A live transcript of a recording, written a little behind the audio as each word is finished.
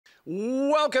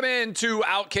Welcome into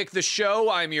OutKick the show.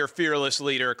 I'm your fearless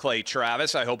leader, Clay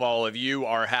Travis. I hope all of you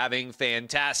are having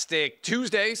fantastic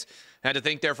Tuesdays. Had to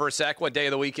think there for a sec. What day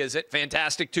of the week is it?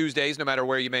 Fantastic Tuesdays, no matter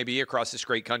where you may be across this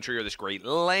great country or this great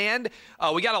land.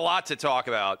 We got a lot to talk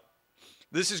about.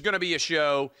 This is going to be a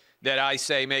show that I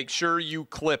say make sure you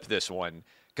clip this one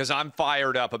because I'm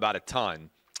fired up about a ton.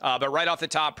 But right off the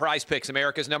top, Prize Picks,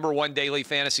 America's #1 daily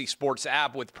fantasy sports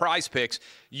app. With Prize Picks,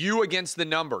 you against the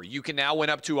number. You can now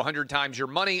win up to 100 times your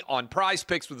money on Prize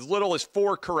Picks with as little as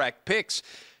 4 correct picks.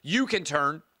 You can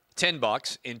turn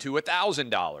 $10 into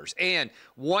 $1,000. And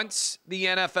once the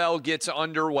NFL gets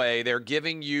underway, they're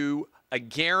giving you a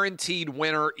guaranteed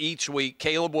winner each week.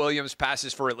 Caleb Williams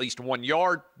passes for at least 1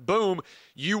 yard. Boom,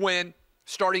 you win.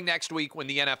 Starting next week when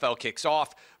the NFL kicks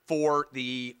off for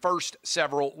the first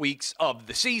several weeks of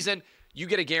the season, you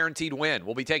get a guaranteed win.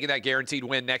 We'll be taking that guaranteed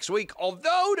win next week.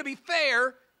 Although, to be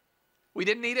fair, we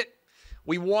didn't need it.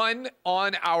 We won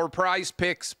on our Prize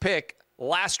Picks pick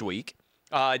last week.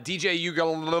 DJ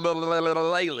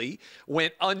Ugalele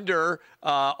went under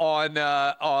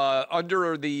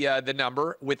under the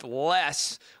number with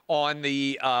less on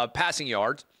the passing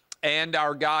yards. And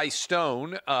our guy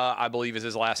Stone, I believe is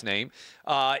his last name,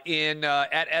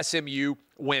 at SMU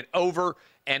went over.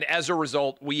 And as a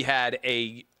result, we had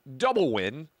a double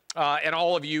win. And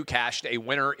all of you cashed a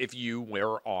winner if you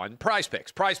were on Prize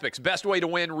Picks. Prize Picks, best way to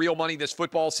win real money this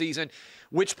football season.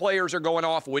 Which players are going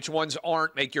off, which ones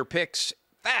aren't. Make your picks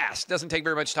fast. Doesn't take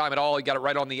very much time at all. You got it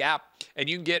right on the app. And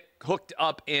you can get hooked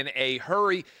up in a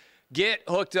hurry. Get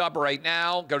hooked up right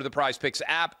now. Go to the Prize Picks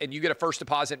app, and you get a first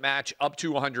deposit match up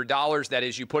to $100. That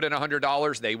is, you put in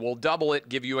 $100, they will double it,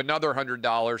 give you another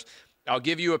 $100. I'll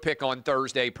give you a pick on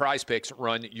Thursday. Prize Picks,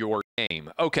 run your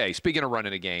game. Okay, speaking of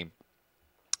running a game,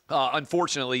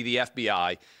 unfortunately, the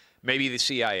FBI, maybe the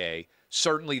CIA,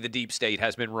 certainly the deep state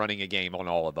has been running a game on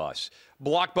all of us.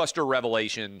 Blockbuster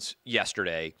revelations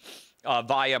yesterday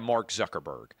via Mark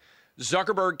Zuckerberg.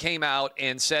 Zuckerberg came out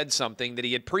and said something that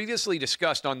he had previously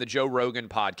discussed on the Joe Rogan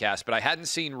podcast, but I hadn't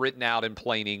seen written out in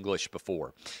plain English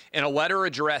before. In a letter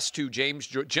addressed to Jim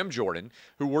Jordan,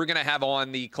 who we're going to have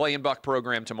on the Clay and Buck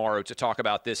program tomorrow to talk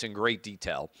about this in great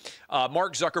detail,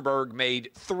 Mark Zuckerberg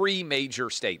made 3 major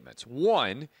statements.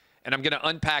 One, and I'm going to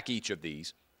unpack each of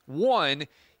these. One,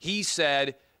 he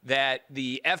said that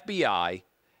the FBI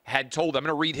had told, I'm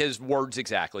going to read his words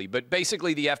exactly, but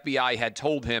basically the FBI had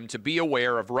told him to be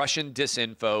aware of Russian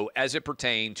disinfo as it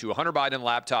pertained to a Hunter Biden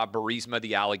laptop, Burisma,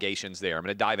 the allegations there. I'm going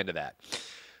to dive into that.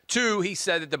 2, he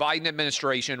said that the Biden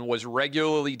administration was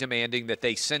regularly demanding that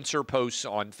they censor posts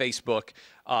on Facebook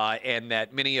and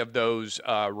that many of those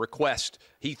requests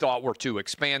he thought were too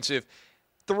expansive.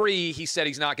 3, he said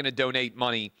he's not going to donate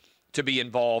money to be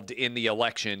involved in the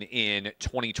election in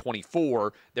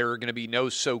 2024. There are going to be no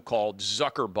so-called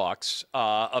Zuckerbucks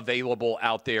available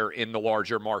out there in the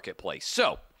larger marketplace.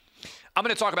 So I'm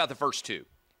going to talk about the first 2.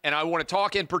 And I want to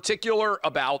talk in particular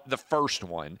about the first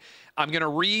one. I'm going to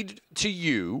read to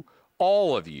you,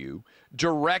 all of you,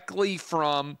 directly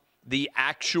from the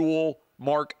actual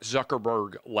Mark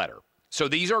Zuckerberg letter. So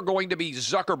these are going to be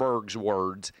Zuckerberg's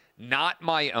words, not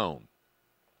my own.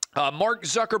 Mark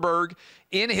Zuckerberg,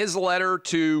 in his letter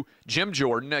to Jim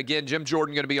Jordan, again, Jim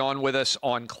Jordan going to be on with us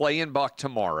on Clay and Buck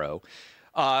tomorrow.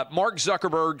 Mark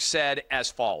Zuckerberg said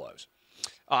as follows,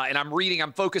 and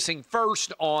I'm focusing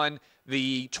first on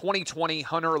the 2020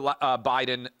 Hunter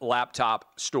Biden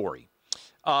laptop story.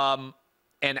 And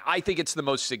I think it's the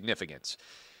most significant.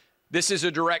 This is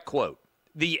a direct quote.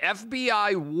 The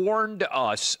FBI warned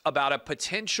us about a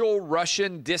potential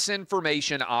Russian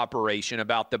disinformation operation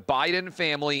about the Biden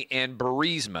family and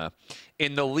Burisma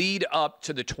in the lead up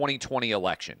to the 2020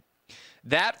 election.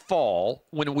 That fall,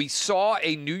 when we saw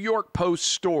a New York Post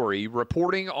story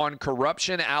reporting on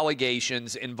corruption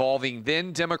allegations involving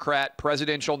then Democrat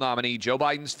presidential nominee Joe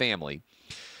Biden's family,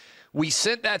 we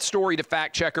sent that story to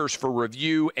fact checkers for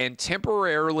review and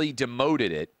temporarily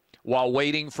demoted it while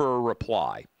waiting for a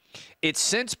reply. It's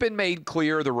since been made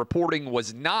clear the reporting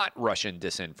was not Russian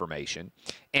disinformation,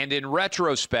 and in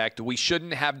retrospect, we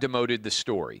shouldn't have demoted the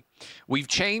story. We've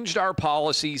changed our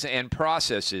policies and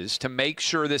processes to make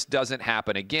sure this doesn't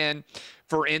happen again.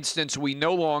 For instance, we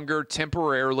no longer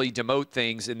temporarily demote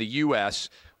things in the U.S.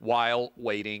 while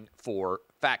waiting for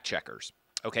fact checkers.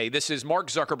 Okay, this is Mark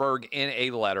Zuckerberg in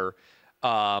a letter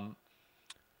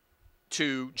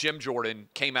to Jim Jordan,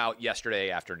 came out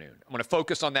yesterday afternoon. I'm going to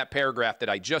focus on that paragraph that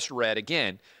I just read.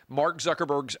 Again, Mark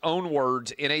Zuckerberg's own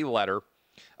words in a letter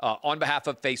on behalf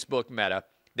of Facebook Meta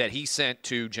that he sent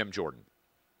to Jim Jordan.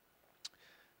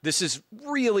 This is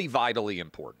really vitally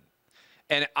important.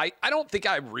 And I don't think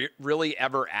I really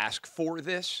ever ask for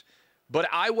this, But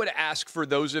I would ask for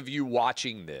those of you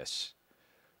watching this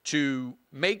to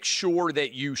make sure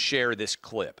that you share this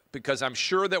clip, because I'm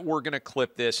sure that we're going to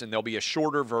clip this and there'll be a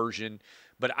shorter version,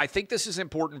 but I think this is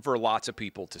important for lots of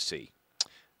people to see.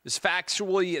 This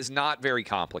factually is not very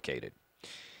complicated.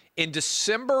 In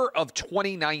December of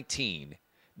 2019,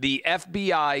 the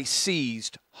FBI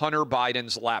seized Hunter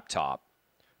Biden's laptop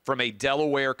from a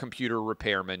Delaware computer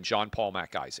repairman, John Paul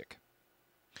MacIsaac.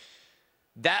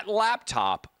 That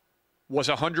laptop was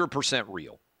 100%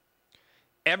 real.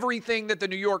 Everything that the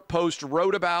New York Post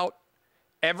wrote about,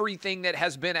 everything that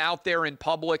has been out there in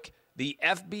public, the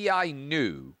FBI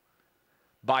knew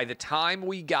by the time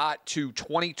we got to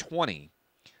 2020,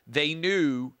 they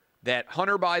knew that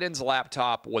Hunter Biden's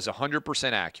laptop was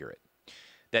 100% accurate,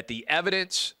 that the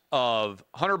evidence of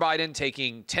Hunter Biden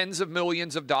taking tens of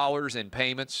millions of dollars in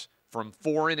payments from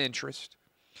foreign interest,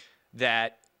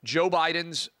 that Joe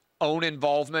Biden's own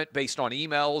involvement based on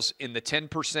emails in the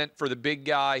 10% for the big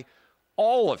guy,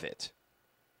 all of it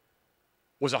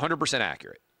was 100%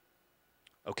 accurate.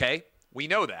 Okay? We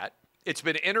know that. It's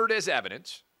been entered as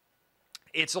evidence.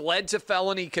 It's led to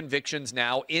felony convictions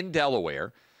now in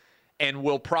Delaware and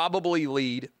will probably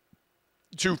lead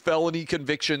to felony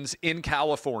convictions in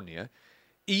California.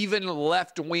 Even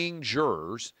left-wing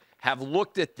jurors have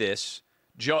looked at this.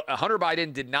 Hunter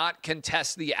Biden did not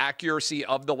contest the accuracy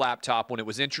of the laptop when it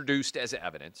was introduced as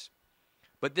evidence.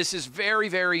 But this is very,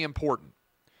 very important.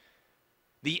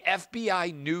 The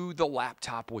FBI knew the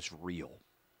laptop was real.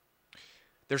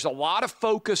 There's a lot of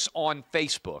focus on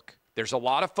Facebook. There's a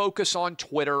lot of focus on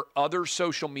Twitter, other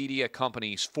social media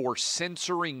companies for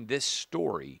censoring this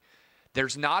story.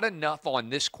 There's not enough on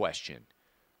this question.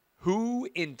 Who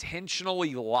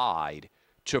intentionally lied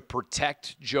to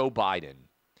protect Joe Biden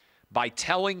by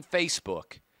telling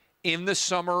Facebook in the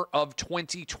summer of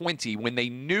 2020, when they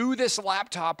knew this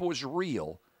laptop was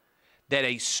real, that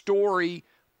a story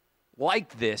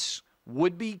like this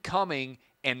would be coming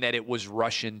and that it was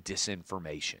Russian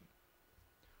disinformation?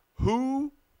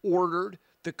 Who ordered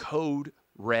the code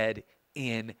red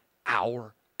in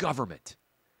our government?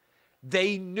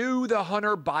 They knew the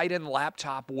Hunter Biden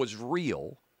laptop was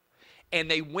real, and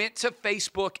they went to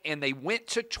Facebook and they went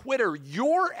to Twitter,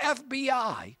 your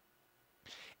FBI,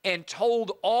 and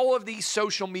told all of these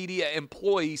social media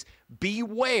employees,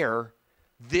 beware,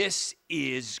 this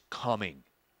is coming,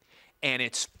 and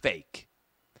it's fake.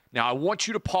 Now, I want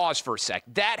you to pause for a sec.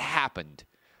 That happened.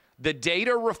 The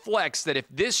data reflects that if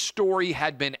this story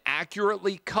had been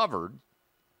accurately covered,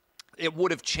 it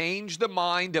would have changed the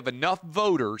mind of enough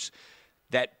voters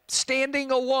that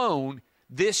standing alone,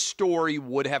 this story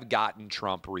would have gotten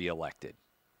Trump reelected.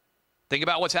 Think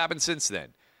about what's happened since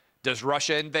then. Does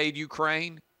Russia invade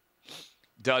Ukraine?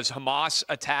 Does Hamas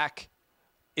attack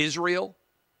Israel?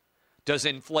 Does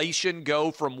inflation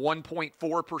go from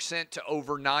 1.4% to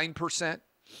over 9%?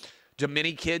 Do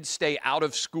many kids stay out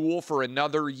of school for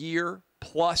another year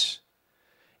plus?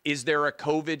 Is there a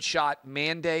COVID shot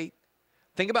mandate?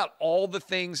 Think about all the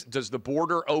things. Does the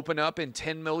border open up and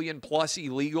 10 million plus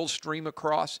illegals stream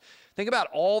across? Think about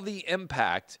all the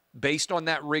impact based on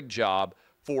that rig job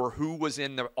for who was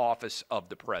in the office of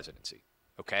the presidency.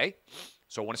 Okay?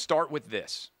 So I want to start with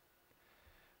this.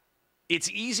 It's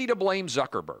easy to blame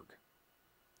Zuckerberg.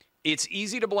 It's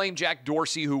easy to blame Jack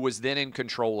Dorsey, who was then in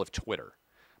control of Twitter.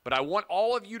 But I want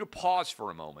all of you to pause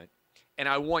for a moment, and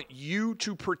I want you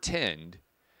to pretend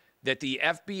that the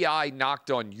FBI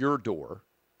knocked on your door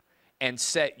and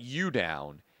set you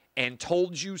down and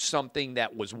told you something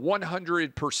that was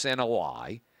 100% a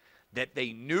lie, that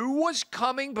they knew was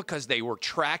coming because they were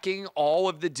tracking all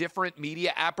of the different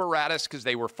media apparatus because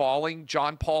they were following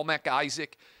John Paul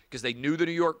MacIsaac, because they knew the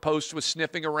New York Post was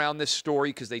sniffing around this story,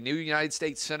 because they knew United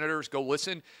States senators. Go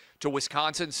listen to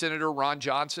Wisconsin Senator Ron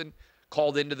Johnson,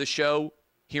 called into the show,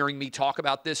 hearing me talk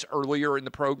about this earlier in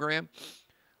the program.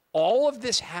 All of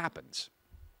this happens.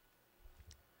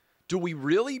 Do we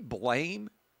really blame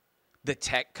the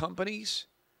tech companies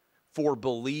for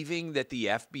believing that the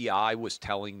FBI was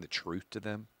telling the truth to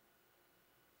them?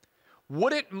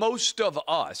 Wouldn't most of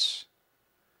us,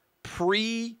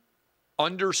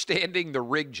 pre-understanding the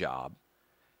rig job,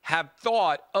 have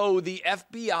thought, oh, the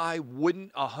FBI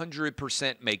wouldn't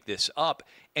 100% make this up?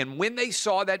 And when they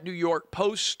saw that New York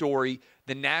Post story,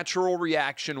 the natural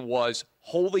reaction was,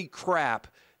 holy crap,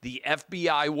 the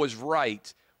FBI was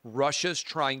right. Russia's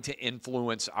trying to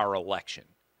influence our election.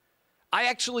 I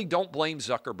actually don't blame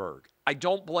Zuckerberg. I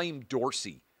don't blame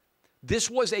Dorsey. This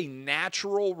was a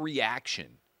natural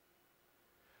reaction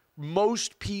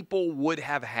most people would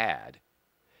have had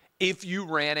if you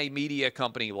ran a media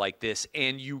company like this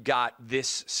and you got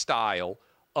this style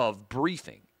of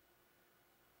briefing.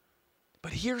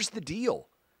 But here's the deal.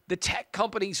 The tech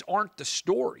companies aren't the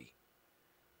story.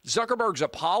 Zuckerberg's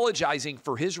apologizing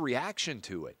for his reaction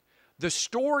to it. The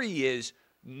story is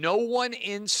no one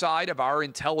inside of our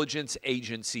intelligence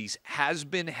agencies has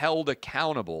been held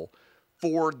accountable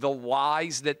for the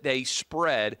lies that they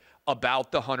spread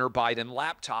about the Hunter Biden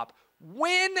laptop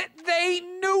when they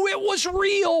knew it was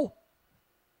real.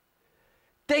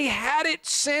 They had it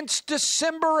since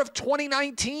December of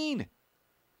 2019.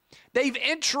 They've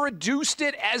introduced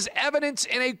it as evidence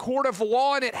in a court of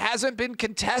law, and it hasn't been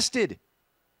contested.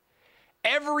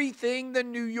 Everything the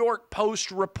New York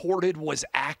Post reported was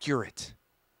accurate.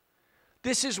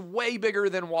 This is way bigger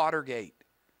than Watergate.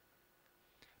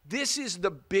 This is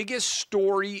the biggest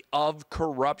story of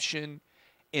corruption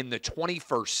in the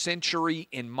 21st century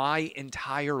in my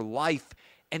entire life,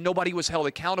 and nobody was held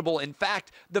accountable. In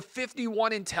fact, the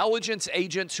 51 intelligence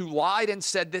agents who lied and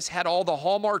said this had all the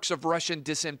hallmarks of Russian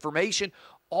disinformation,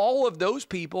 all of those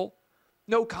people,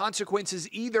 no consequences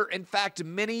either. In fact,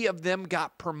 many of them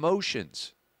got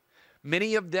promotions.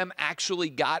 Many of them actually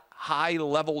got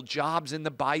high-level jobs in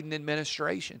the Biden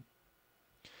administration.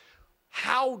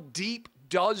 How deep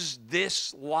does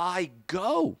this lie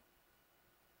go?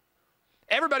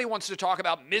 Everybody wants to talk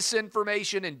about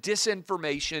misinformation and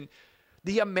disinformation.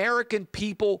 The American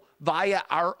people, via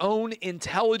our own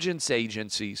intelligence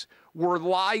agencies, were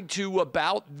lied to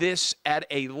about this at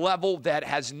a level that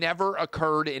has never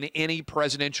occurred in any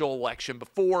presidential election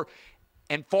before.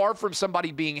 And far from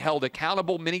somebody being held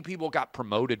accountable, many people got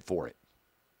promoted for it.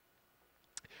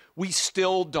 We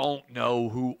still don't know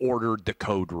who ordered the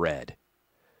code red.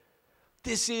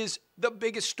 This is the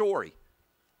biggest story,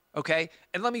 okay?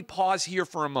 And let me pause here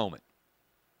for a moment.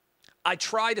 I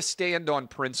try to stand on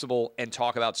principle and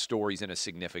talk about stories in a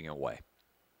significant way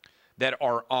that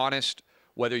are honest,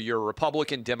 whether you're a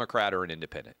Republican, Democrat, or an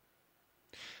independent.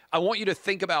 I want you to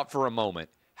think about for a moment,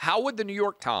 how would the New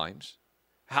York Times,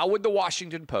 how would the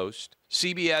Washington Post,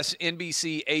 CBS,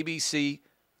 NBC, ABC,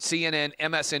 CNN,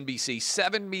 MSNBC,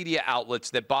 7 media outlets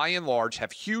that by and large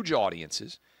have huge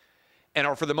audiences and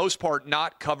are for the most part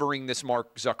not covering this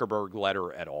Mark Zuckerberg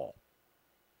letter at all?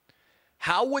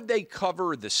 How would they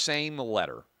cover the same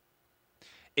letter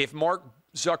if Mark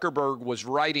Zuckerberg was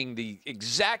writing the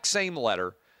exact same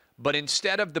letter, but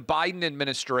instead of the Biden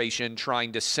administration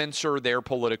trying to censor their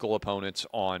political opponents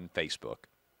on Facebook,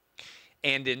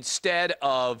 and instead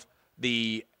of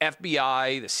the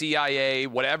FBI, the CIA,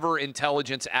 whatever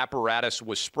intelligence apparatus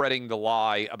was spreading the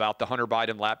lie about the Hunter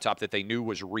Biden laptop that they knew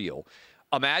was real?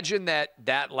 Imagine that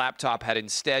that laptop had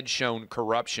instead shown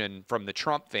corruption from the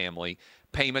Trump family,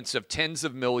 payments of tens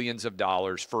of millions of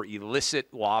dollars for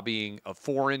illicit lobbying of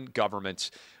foreign governments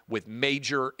with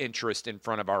major interest in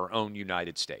front of our own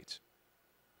United States.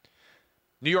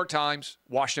 New York Times,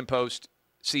 Washington Post,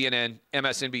 CNN,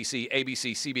 MSNBC,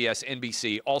 ABC, CBS,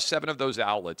 NBC, all 7 of those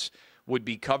outlets would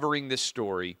be covering this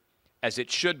story as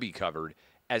it should be covered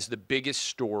as the biggest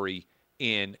story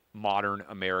in modern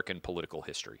American political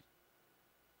history.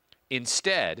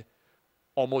 Instead,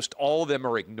 almost all of them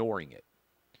are ignoring it.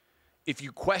 If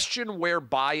you question where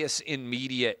bias in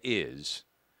media is,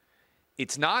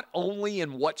 it's not only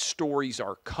in what stories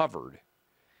are covered,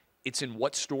 it's in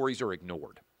what stories are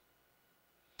ignored.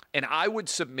 And I would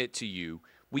submit to you,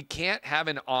 we can't have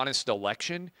an honest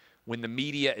election when the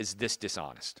media is this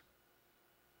dishonest.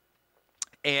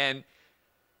 And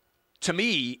to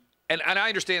me, and I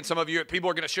understand some of you, people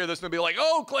are going to share this and be like,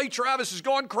 oh, Clay Travis has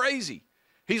gone crazy.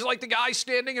 He's like the guy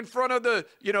standing in front of the,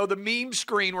 the meme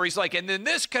screen where he's like, and then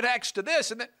this connects to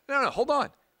this. And then, no, hold on.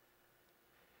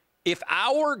 If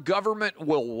our government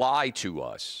will lie to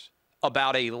us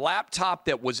about a laptop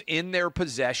that was in their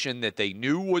possession that they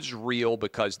knew was real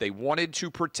because they wanted to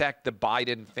protect the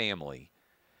Biden family,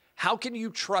 how can you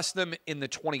trust them in the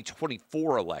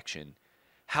 2024 election?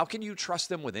 How can you trust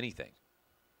them with anything?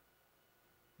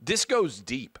 This goes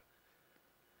deep.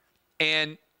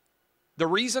 And the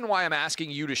reason why I'm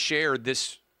asking you to share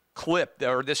this clip,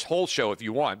 or this whole show if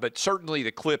you want, but certainly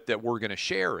the clip that we're going to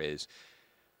share, is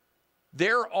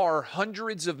there are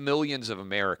hundreds of millions of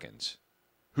Americans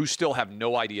who still have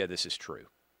no idea this is true.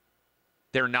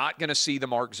 They're not going to see the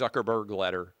Mark Zuckerberg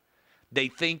letter. They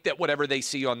think that whatever they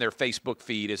see on their Facebook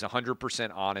feed is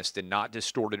 100% honest and not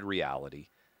distorted reality.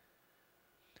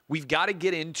 We've got to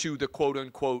get into the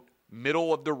quote-unquote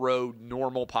middle-of-the-road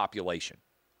normal population.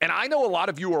 And I know a lot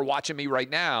of you are watching me right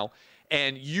now,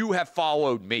 and you have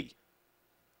followed me.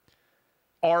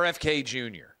 RFK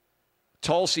Jr.,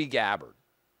 Tulsi Gabbard,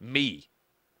 me.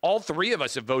 All 3 of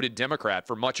us have voted Democrat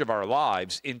for much of our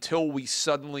lives until we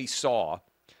suddenly saw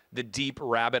the deep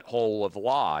rabbit hole of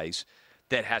lies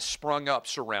that has sprung up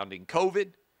surrounding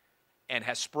COVID and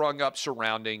has sprung up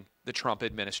surrounding the Trump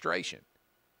administration.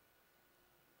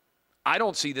 I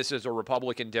don't see this as a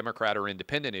Republican, Democrat, or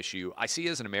independent issue. I see it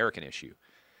as an American issue.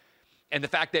 And the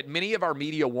fact that many of our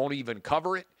media won't even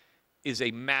cover it is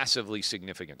a massively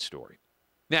significant story.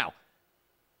 Now,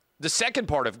 the second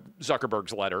part of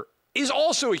Zuckerberg's letter is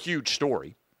also a huge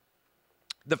story.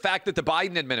 The fact that the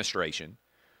Biden administration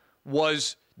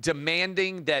was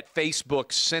demanding that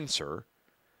Facebook censor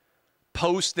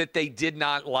posts that they did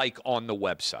not like on the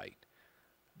website.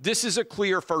 This is a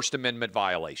clear First Amendment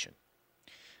violation.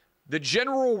 The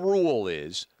general rule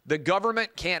is the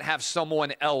government can't have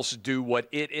someone else do what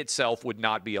it itself would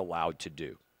not be allowed to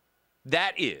do.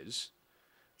 That is,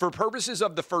 for purposes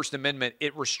of the First Amendment,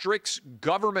 it restricts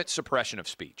government suppression of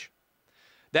speech.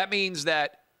 That means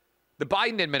that the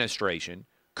Biden administration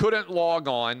couldn't log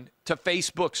on to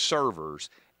Facebook servers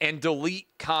and delete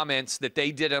comments that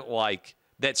they didn't like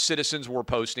that citizens were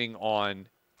posting on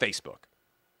Facebook.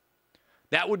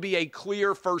 That would be a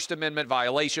clear First Amendment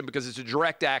violation because it's a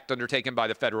direct act undertaken by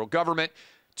the federal government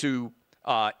to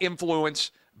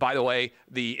influence, by the way,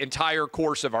 the entire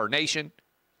course of our nation.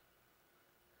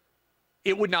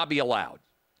 It would not be allowed.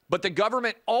 But the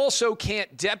government also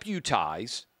can't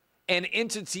deputize an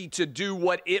entity to do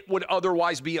what it would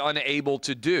otherwise be unable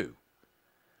to do.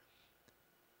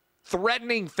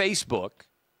 Threatening Facebook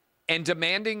and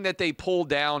demanding that they pull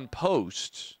down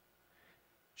posts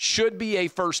should be a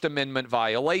First Amendment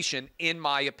violation, in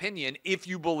my opinion, if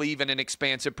you believe in an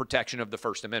expansive protection of the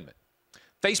First Amendment.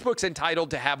 Facebook's entitled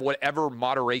to have whatever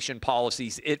moderation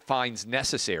policies it finds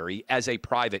necessary as a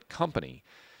private company.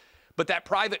 But that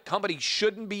private company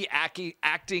shouldn't be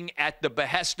acting at the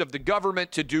behest of the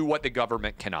government to do what the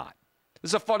government cannot.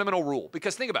 This is a fundamental rule,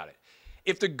 because think about it.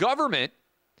 If the government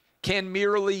can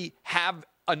merely have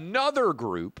another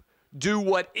group do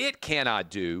what it cannot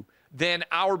do, then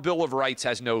our Bill of Rights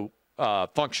has no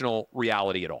functional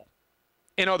reality at all.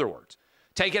 In other words,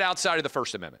 take it outside of the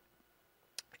First Amendment.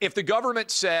 If the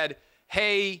government said,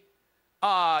 hey,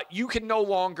 you can no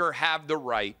longer have the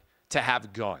right to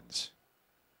have guns,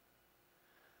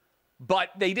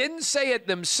 but they didn't say it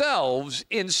themselves.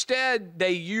 Instead,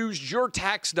 they used your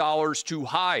tax dollars to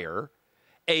hire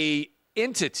an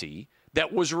entity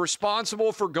that was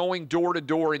responsible for going door to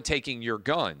door and taking your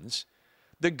guns.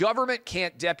 The government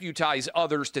can't deputize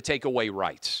others to take away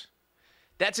rights.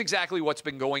 That's exactly what's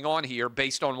been going on here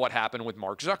based on what happened with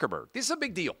Mark Zuckerberg. This is a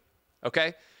big deal,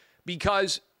 okay?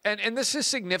 Because, and this is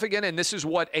significant, and this is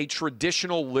what a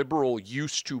traditional liberal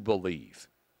used to believe.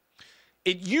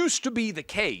 It used to be the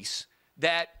case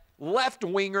that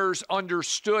left-wingers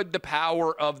understood the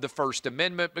power of the First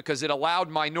Amendment because it allowed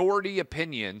minority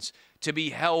opinions to be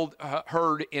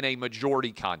heard in a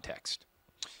majority context.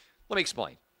 Let me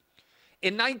explain.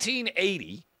 In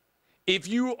 1980, if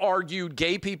you argued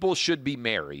gay people should be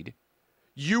married,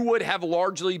 you would have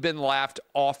largely been laughed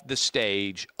off the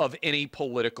stage of any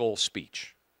political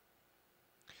speech.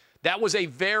 That was a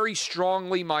very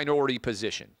strongly minority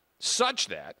position, such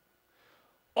that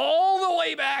all the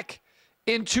way back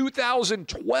in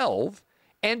 2012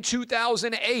 and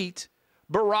 2008,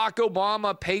 Barack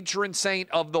Obama, patron saint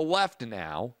of the left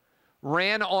now,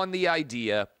 ran on the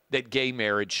idea that gay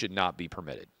marriage should not be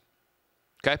permitted.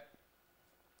 Okay?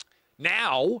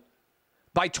 Now,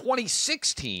 by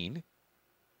 2016,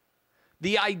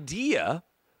 the idea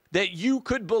that you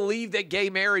could believe that gay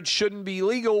marriage shouldn't be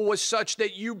legal was such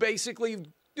that you basically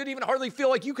didn't even hardly feel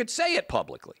like you could say it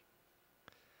publicly.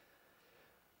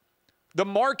 The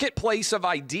marketplace of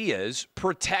ideas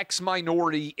protects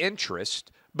minority interest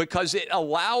because it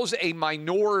allows a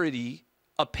minority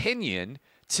opinion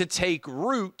to take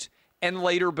root and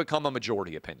later become a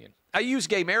majority opinion. I use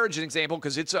gay marriage as an example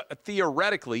because it's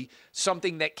theoretically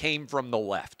something that came from the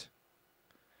left.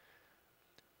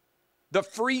 The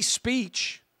free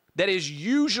speech that is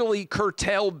usually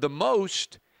curtailed the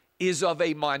most is of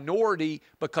a minority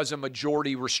because a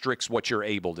majority restricts what you're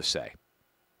able to say.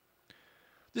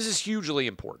 This is hugely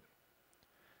important.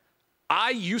 I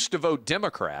used to vote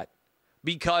Democrat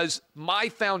because my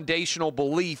foundational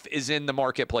belief is in the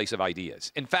marketplace of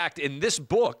ideas. In fact, in this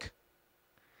book,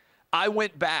 I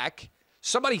went back.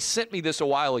 Somebody sent me this a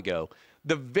while ago.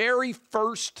 The very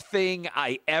first thing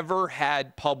I ever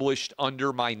had published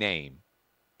under my name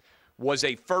was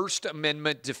a First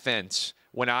Amendment defense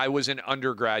when I was an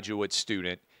undergraduate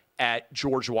student at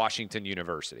George Washington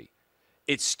University.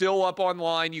 It's still up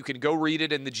online. You can go read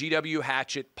it in the G.W.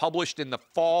 Hatchet, published in the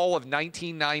fall of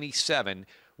 1997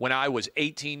 when I was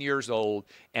 18 years old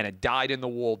and a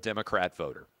dyed-in-the-wool Democrat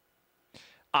voter.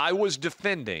 I was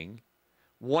defending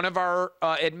one of our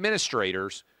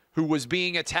administrators who was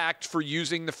being attacked for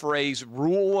using the phrase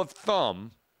rule of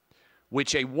thumb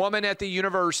which a woman at the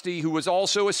university who was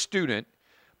also a student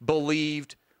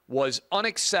believed was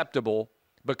unacceptable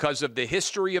because of the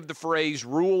history of the phrase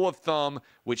rule of thumb,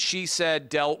 which she said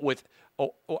dealt with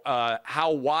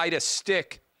how wide a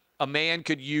stick a man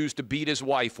could use to beat his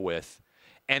wife with,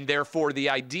 and therefore the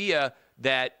idea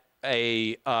that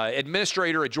a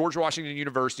administrator at George Washington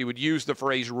University would use the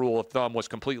phrase rule of thumb was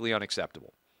completely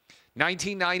unacceptable.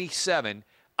 1997,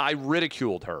 I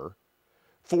ridiculed her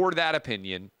for that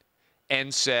opinion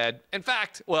and said, in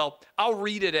fact, well, I'll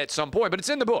read it at some point, but it's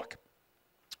in the book.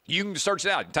 You can search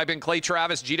it out. Type in Clay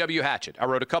Travis, GW Hatchet. I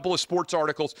wrote a couple of sports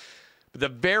articles. But the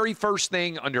very first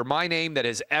thing under my name that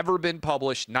has ever been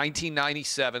published,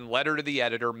 1997, letter to the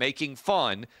editor, making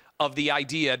fun of the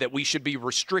idea that we should be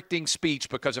restricting speech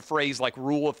because a phrase like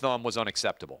rule of thumb was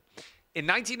unacceptable. In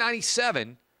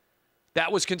 1997,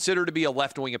 that was considered to be a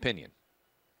left-wing opinion.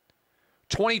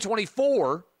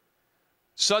 2024,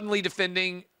 suddenly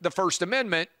defending the First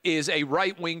Amendment is a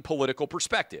right-wing political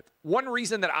perspective. One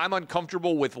reason that I'm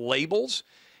uncomfortable with labels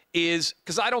is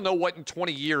because I don't know what in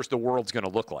 20 years the world's going to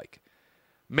look like.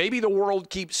 Maybe the world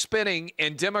keeps spinning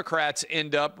and Democrats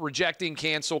end up rejecting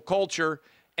cancel culture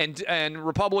and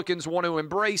Republicans want to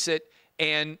embrace it,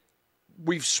 and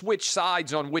we've switched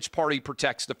sides on which party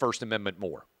protects the First Amendment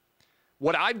more.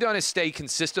 What I've done is stay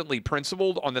consistently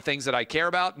principled on the things that I care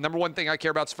about. Number one thing I care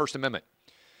about is First Amendment.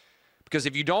 Because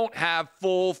if you don't have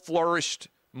full, flourished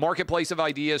marketplace of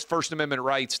ideas, First Amendment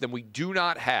rights, then we do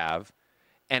not have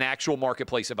an actual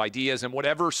marketplace of ideas, and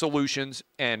whatever solutions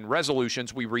and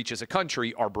resolutions we reach as a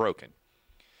country are broken.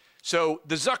 So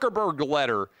the Zuckerberg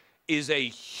letter is a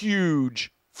huge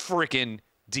freaking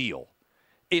deal.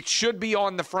 It should be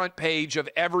on the front page of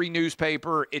every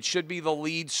newspaper. It should be the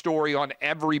lead story on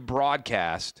every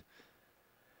broadcast.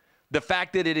 The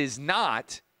fact that it is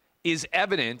not is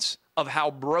evidence of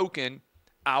how broken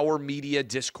our media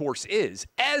discourse is.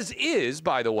 As is,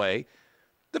 by the way,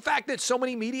 the fact that so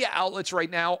many media outlets right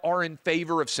now are in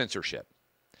favor of censorship.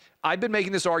 I've been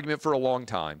making this argument for a long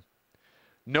time.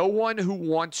 No one who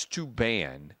wants to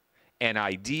ban an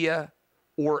idea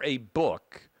or a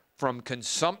book from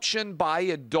consumption by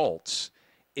adults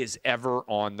is ever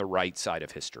on the right side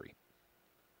of history.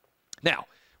 Now,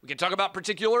 we can talk about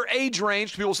particular age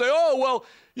range. People say, oh, well,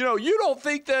 you don't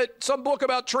think that some book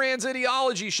about trans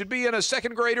ideology should be in a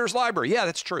second grader's library. Yeah,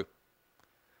 that's true.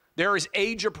 There is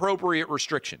age-appropriate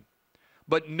restriction.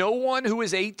 But no one who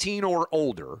is 18 or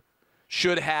older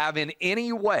should have in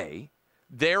any way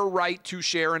their right to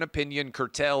share an opinion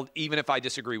curtailed, even if I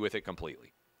disagree with it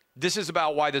completely. This is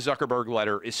about why the Zuckerberg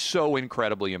letter is so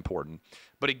incredibly important.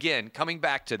 But again, coming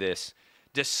back to this,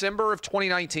 December of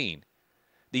 2019,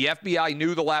 the FBI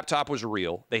knew the laptop was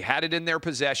real. They had it in their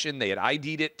possession. They had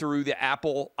ID'd it through the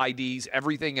Apple IDs,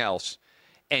 everything else.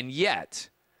 And yet,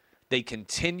 they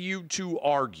continued to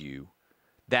argue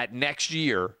that next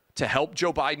year, to help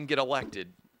Joe Biden get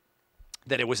elected,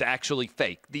 that it was actually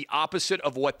fake. The opposite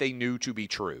of what they knew to be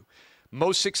true.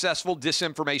 Most successful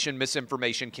disinformation,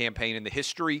 misinformation campaign in the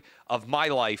history of my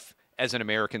life as an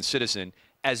American citizen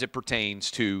as it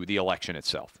pertains to the election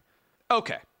itself.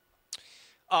 Okay.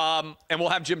 And we'll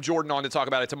have Jim Jordan on to talk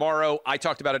about it tomorrow. I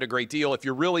talked about it a great deal. If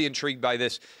you're really intrigued by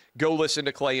this, go listen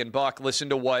to Clay and Buck. Listen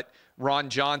to what Ron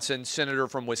Johnson, senator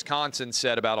from Wisconsin,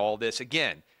 said about all this.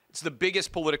 Again, it's the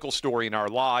biggest political story in our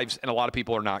lives, and a lot of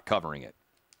people are not covering it.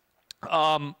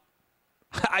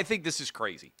 I think this is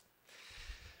crazy.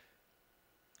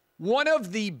 One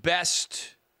of the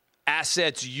best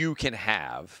assets you can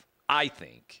have, I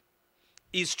think,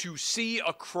 is to see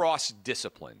across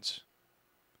disciplines.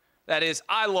 That is,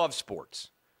 I love sports.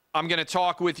 I'm going to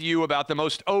talk with you about the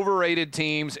most overrated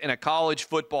teams in a college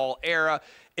football era.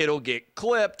 It'll get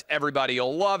clipped. Everybody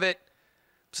will love it.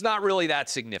 It's not really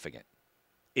that significant.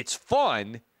 It's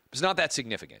fun, but it's not that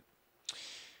significant.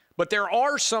 But there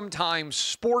are sometimes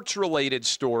sports-related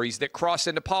stories that cross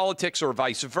into politics or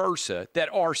vice versa that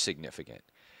are significant.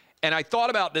 And I thought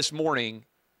about this morning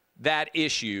that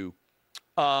issue.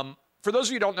 For those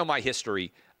of you who don't know my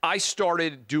history, I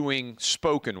started doing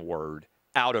spoken word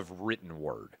out of written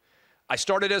word. I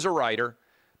started as a writer.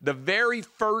 The very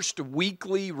first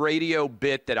weekly radio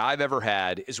bit that I've ever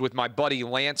had is with my buddy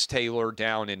Lance Taylor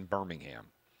down in Birmingham.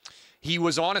 He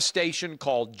was on a station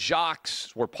called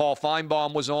Jocks, where Paul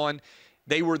Feinbaum was on.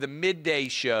 They were the midday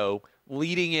show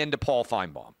leading into Paul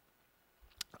Feinbaum.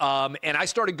 And I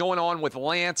started going on with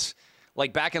Lance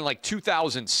back in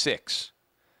 2006.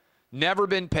 Never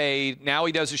been paid. Now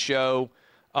he does a show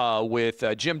with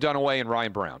Jim Dunaway and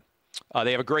Ryan Brown.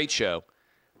 They have a great show.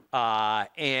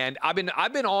 And I've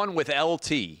been on with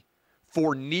LT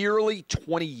for nearly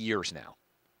 20 years now,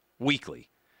 weekly.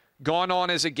 gone on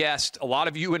as a guest. A lot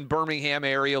of you in Birmingham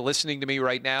area listening to me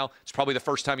right now, it's probably the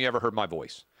first time you ever heard my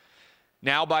voice.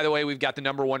 Now, by the way, we've got the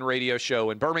 #1 radio show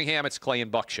in Birmingham. It's Clay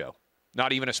and Buck Show.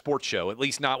 Not even a sports show, at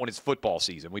least not when it's football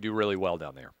season. We do really well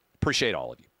down there. Appreciate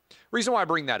all of you. Reason why I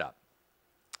bring that up,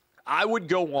 I would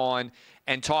go on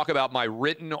and talk about my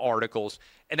written articles,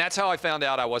 and that's how I found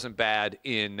out I wasn't bad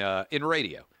in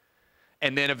radio.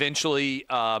 And then eventually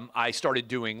I started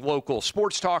doing local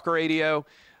sports talk radio,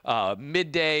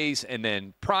 middays, and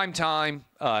then prime time,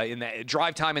 in the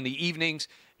drive time in the evenings.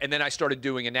 And then I started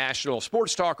doing a national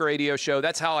sports talk radio show.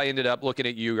 That's how I ended up looking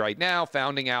at you right now,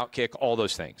 founding OutKick, all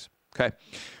those things. Okay.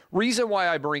 Reason why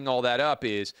I bring all that up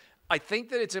is I think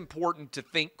that it's important to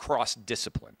think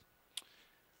cross-discipline.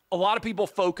 A lot of people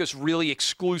focus really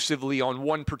exclusively on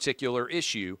one particular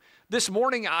issue. This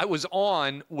morning I was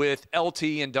on with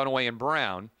LT and Dunaway and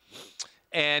Brown,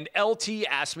 and LT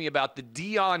asked me about the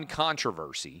Deion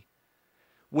controversy,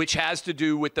 which has to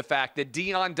do with the fact that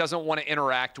Deion doesn't want to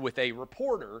interact with a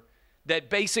reporter that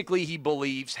basically he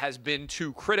believes has been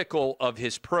too critical of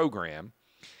his program.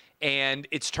 And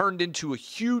it's turned into a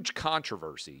huge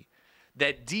controversy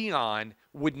that Deion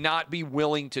would not be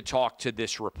willing to talk to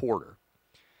this reporter.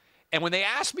 And when they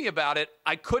asked me about it,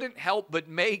 I couldn't help but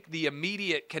make the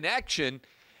immediate connection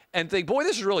and think, boy,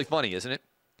 this is really funny, isn't it?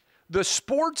 The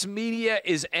sports media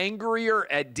is angrier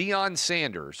at Deion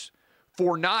Sanders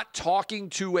for not talking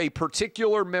to a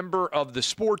particular member of the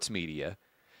sports media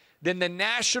than the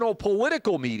national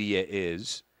political media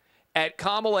is at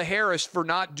Kamala Harris for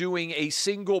not doing a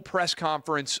single press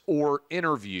conference or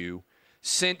interview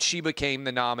since she became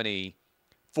the nominee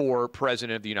for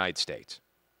President of the United States.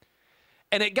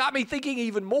 And it got me thinking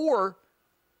even more.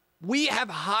 We have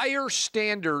higher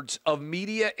standards of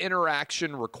media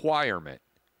interaction requirement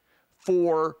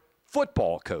for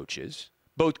football coaches,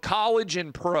 both college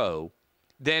and pro,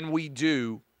 than we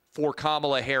do for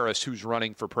Kamala Harris, who's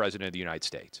running for President of the United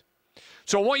States.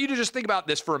 So I want you to just think about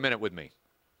this for a minute with me.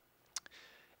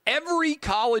 Every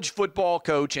college football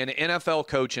coach and NFL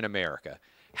coach in America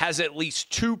has at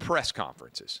least 2 press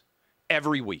conferences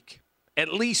every week.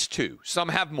 At least 2. Some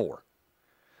have more.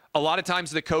 A lot of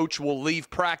times the coach will leave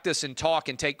practice and talk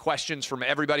and take questions from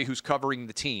everybody who's covering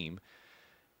the team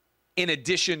in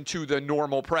addition to the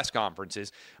normal press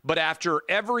conferences. But after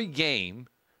every game,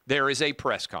 there is a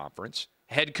press conference.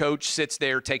 Head coach sits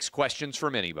there, takes questions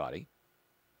from anybody.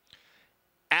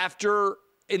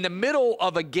 In the middle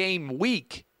of a game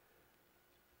week,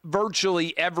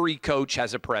 virtually every coach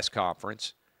has a press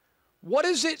conference. What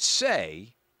does it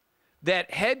say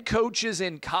that head coaches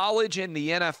in college and the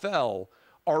NFL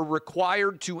are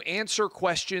required to answer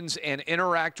questions and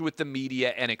interact with the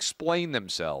media and explain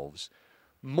themselves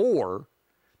more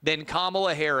than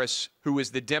Kamala Harris, who is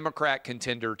the Democrat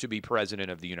contender to be president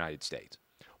of the United States?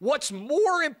 What's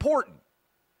more important,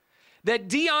 that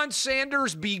Deion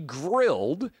Sanders be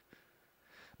grilled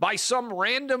by some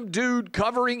random dude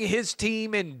covering his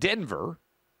team in Denver,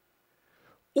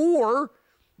 or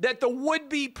that the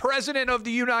would-be president of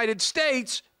the United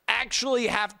States actually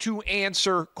have to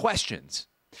answer questions?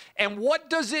 And what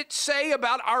does it say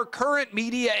about our current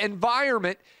media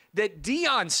environment that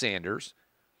Deion Sanders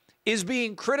is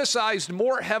being criticized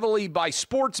more heavily by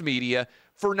sports media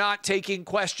for not taking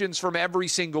questions from every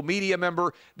single media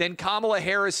member than Kamala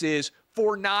Harris is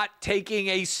for not taking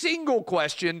a single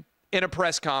question in a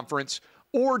press conference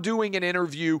or doing an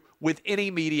interview with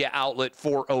any media outlet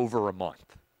for over a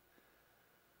month?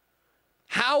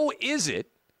 How is it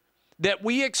that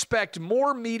we expect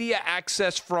more media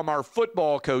access from our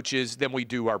football coaches than we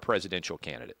do our presidential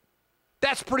candidate?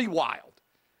 That's pretty wild.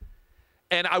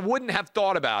 And I wouldn't have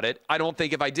thought about it, I don't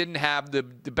think, if I didn't have the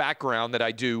background that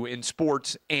I do in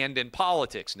sports and in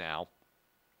politics now.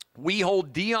 We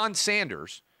hold Deion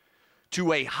Sanders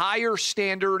to a higher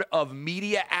standard of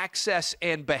media access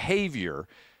and behavior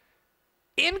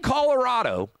in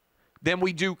Colorado than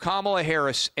we do Kamala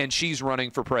Harris, and she's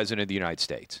running for president of the United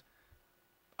States.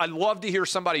 I'd love to hear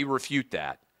somebody refute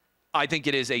that. I think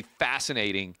it is a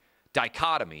fascinating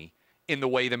dichotomy in the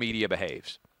way the media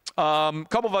behaves. A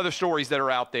couple of other stories that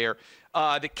are out there.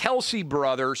 The Kelsey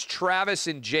brothers, Travis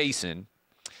and Jason,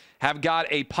 have got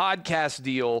a podcast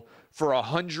deal for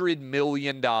 $100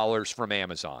 million from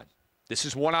Amazon. This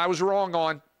is one I was wrong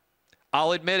on.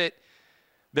 I'll admit it.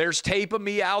 There's tape of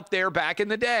me out there back in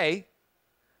the day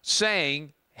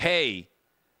saying, hey,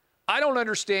 I don't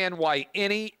understand why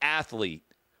any athlete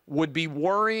would be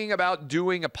worrying about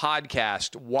doing a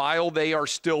podcast while they are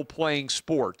still playing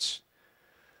sports.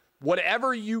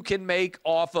 Whatever you can make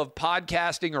off of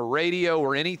podcasting or radio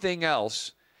or anything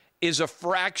else is a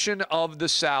fraction of the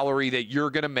salary that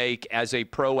you're going to make as a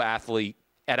pro athlete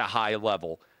at a high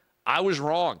level. I was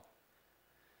wrong.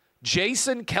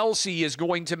 Jason Kelce is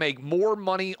going to make more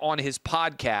money on his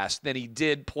podcast than he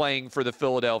did playing for the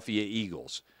Philadelphia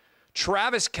Eagles.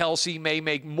 Travis Kelce may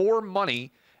make more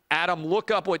money. Adam, look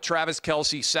up what Travis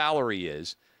Kelce's salary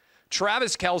is.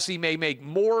 Travis Kelce may make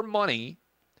more money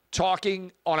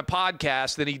talking on a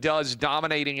podcast than he does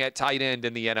dominating at tight end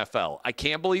in the NFL. I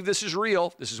can't believe this is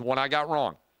real. This is one I got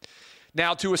wrong.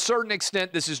 Now, to a certain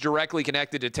extent, this is directly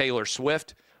connected to Taylor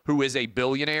Swift, who is a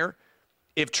billionaire.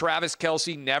 If Travis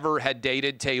Kelce never had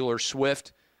dated Taylor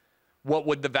Swift, what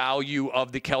would the value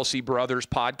of the Kelce Brothers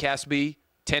podcast be?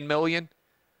 $10 million?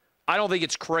 I don't think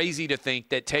it's crazy to think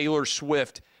that Taylor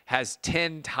Swift has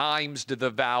 10 times the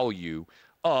value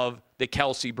of the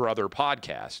Kelce Brother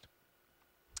podcast.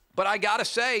 But I got to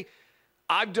say,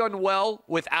 I've done well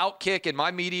with OutKick in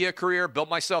my media career, built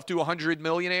myself to $100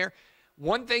 millionaire.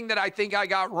 One thing that I think I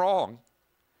got wrong,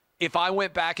 if I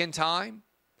went back in time,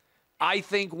 I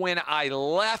think when I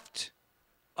left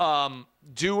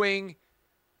doing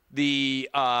the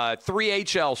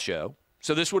 3HL show,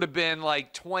 so this would have been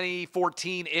like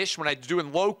 2014-ish when I was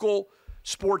doing local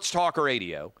sports talk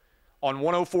radio on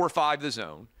 104.5 The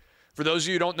Zone. For those of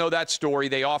you who don't know that story,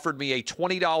 they offered me a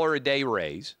 $20 a day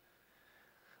raise.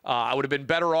 I would have been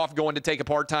better off going to take a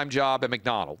part-time job at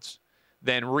McDonald's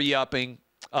than re-upping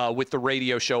with the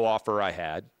radio show offer I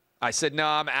had. I said, no,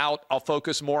 I'm out. I'll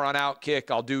focus more on OutKick.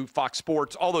 I'll do Fox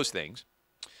Sports, all those things.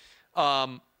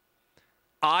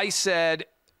 I said,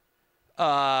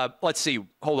 let's see,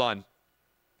 hold on.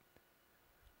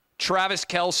 Travis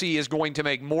Kelce is going to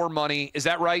make more money. Is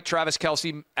that right? Travis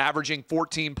Kelce averaging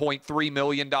 $14.3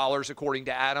 million, according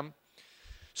to Adam.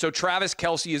 So Travis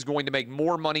Kelce is going to make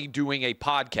more money doing a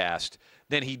podcast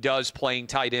than he does playing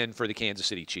tight end for the Kansas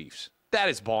City Chiefs. That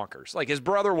is bonkers. Like, his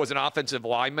brother was an offensive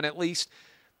lineman at least.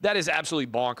 That is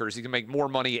absolutely bonkers. He can make more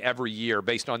money every year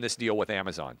based on this deal with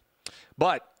Amazon.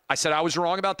 But I said I was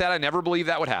wrong about that. I never believed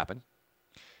that would happen.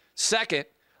 Second,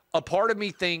 a part of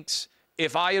me thinks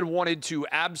if I had wanted to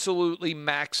absolutely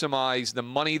maximize the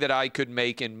money that I could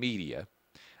make in media,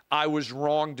 I was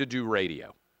wrong to do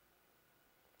radio.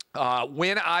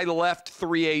 When I left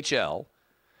 3HL,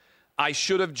 I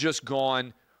should have just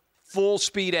gone full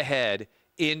speed ahead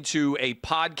into a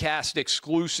podcast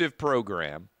exclusive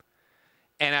program,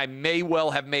 and I may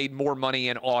well have made more money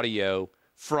in audio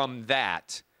from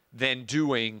that than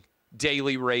doing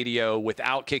daily radio with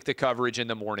OutKick the coverage in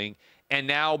the morning and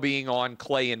now being on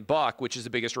Clay and Buck, which is the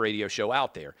biggest radio show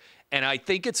out there. And I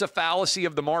think it's a fallacy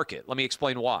of the market. Let me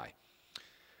explain why.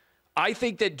 I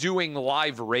think that doing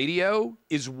live radio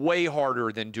is way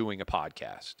harder than doing a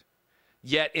podcast.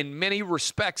 Yet in many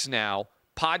respects now,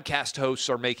 podcast hosts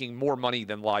are making more money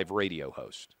than live radio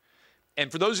hosts.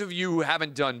 And for those of you who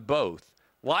haven't done both,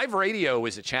 live radio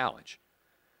is a challenge.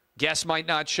 Guests might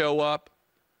not show up.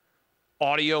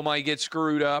 Audio might get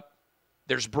screwed up.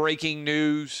 There's breaking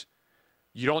news.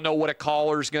 You don't know what a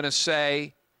caller's going to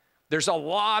say. There's a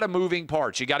lot of moving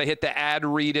parts. You got to hit the ad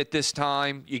read at this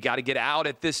time. You got to get out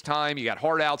at this time. You got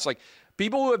hard outs. Like,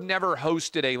 people who have never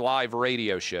hosted a live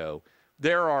radio show,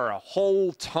 there are a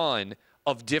whole ton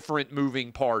of different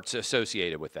moving parts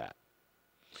associated with that.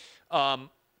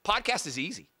 Podcast is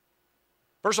easy.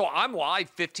 First of all, I'm live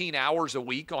 15 hours a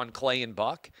week on Clay and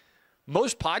Buck.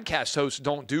 Most podcast hosts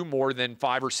don't do more than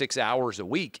 5 or 6 hours a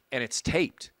week, and it's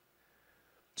taped.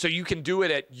 So you can do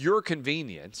it at your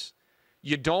convenience.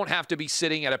 You don't have to be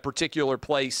sitting at a particular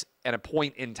place at a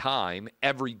point in time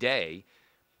every day.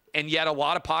 And yet a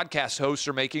lot of podcast hosts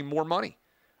are making more money.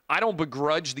 I don't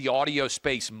begrudge the audio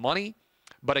space money.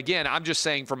 But again, I'm just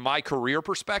saying from my career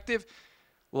perspective,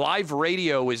 live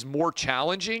radio is more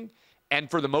challenging and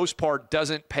for the most part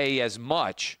doesn't pay as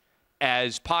much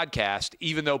as podcast,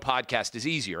 even though podcast is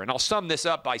easier. And I'll sum this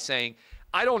up by saying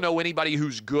I don't know anybody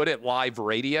who's good at live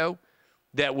radio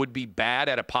that would be bad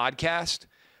at a podcast.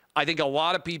 I think a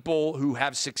lot of people who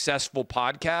have successful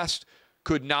podcasts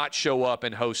could not show up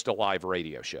and host a live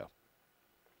radio show.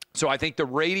 So I think the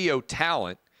radio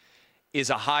talent is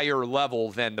a higher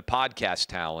level than the podcast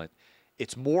talent.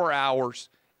 It's more hours.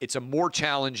 It's a more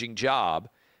challenging job.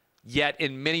 Yet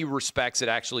in many respects, it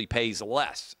actually pays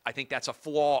less. I think that's a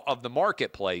flaw of the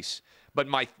marketplace. But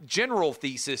my general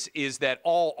thesis is that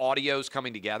all audio is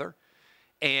coming together.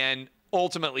 And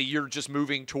ultimately, you're just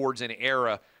moving towards an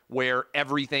era where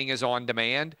everything is on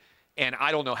demand. And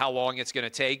I don't know how long it's going to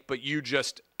take, but you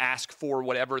just ask for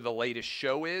whatever the latest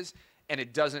show is. And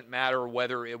it doesn't matter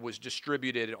whether it was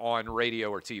distributed on radio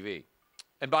or TV.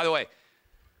 And by the way,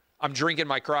 I'm drinking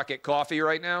my Crockett coffee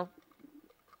right now.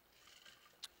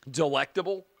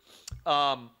 Delectable.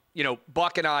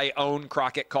 Buck and I own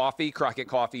Crockett Coffee,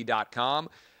 crockettcoffee.com.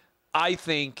 I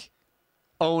think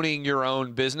owning your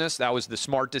own business. That was the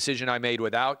smart decision I made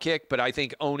with OutKick, but I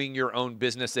think owning your own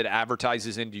business that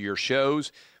advertises into your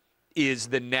shows is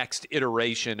the next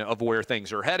iteration of where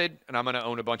things are headed, and I'm going to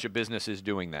own a bunch of businesses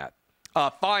doing that.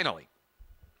 Finally,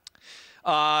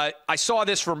 I saw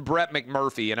this from Brett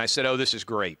McMurphy, and I said, oh, this is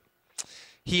great.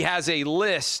 He has a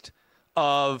list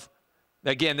of,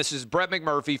 again, this is Brett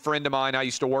McMurphy, friend of mine I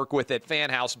used to work with at Fan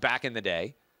House back in the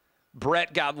day.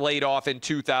 Brett got laid off in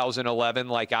 2011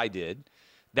 like I did.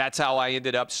 That's how I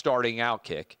ended up starting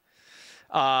OutKick.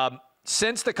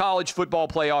 Since the college football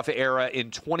playoff era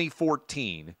in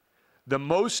 2014, the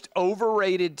most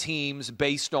overrated teams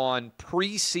based on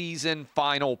preseason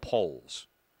final polls,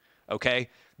 okay?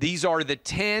 These are the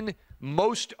 10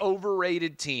 most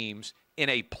overrated teams in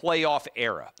a playoff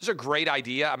era. This is a great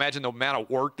idea. I imagine the amount of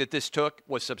work that this took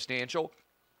was substantial.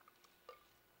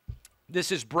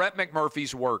 This is Brett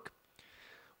McMurphy's work.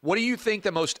 What do you think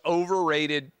the most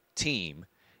overrated team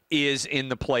is in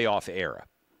the playoff era?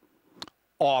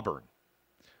 Auburn.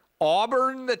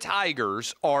 Auburn, the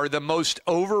Tigers, are the most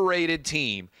overrated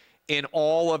team in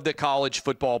all of the college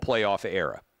football playoff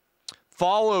era,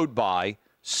 followed by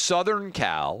Southern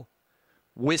Cal,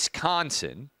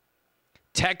 Wisconsin,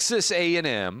 Texas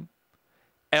A&M,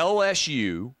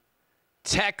 LSU,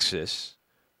 Texas,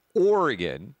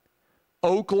 Oregon,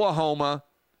 Oklahoma,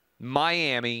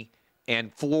 Miami,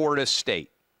 and Florida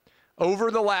State.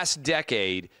 Over the last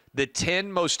decade, the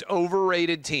 10 most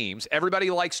overrated teams,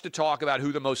 everybody likes to talk about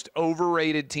who the most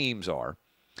overrated teams are.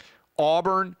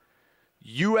 Auburn,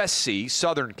 USC,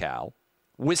 Southern Cal,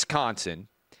 Wisconsin,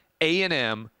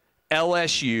 A&M,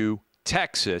 LSU,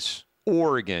 Texas,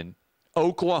 Oregon,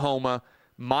 Oklahoma,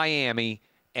 Miami,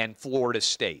 and Florida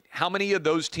State. How many of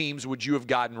those teams would you have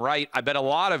gotten right? I bet a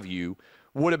lot of you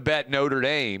would have bet Notre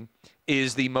Dame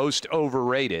is the most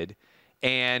overrated.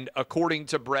 And according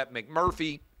to Brett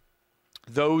McMurphy,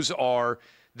 those are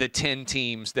the 10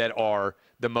 teams that are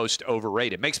the most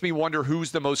overrated. Makes me wonder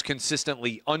who's the most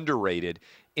consistently underrated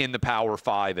in the Power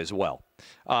 5 as well.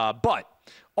 But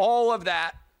all of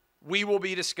that we will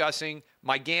be discussing.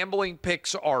 My gambling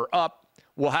picks are up.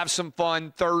 We'll have some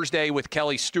fun Thursday with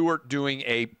Kelly Stewart doing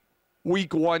a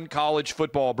Week 1 college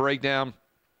football breakdown.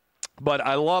 But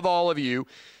I love all of you.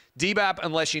 DBAP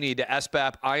unless you need to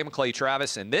SBAP. I am Clay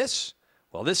Travis, and this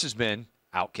has been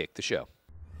OutKick the Show.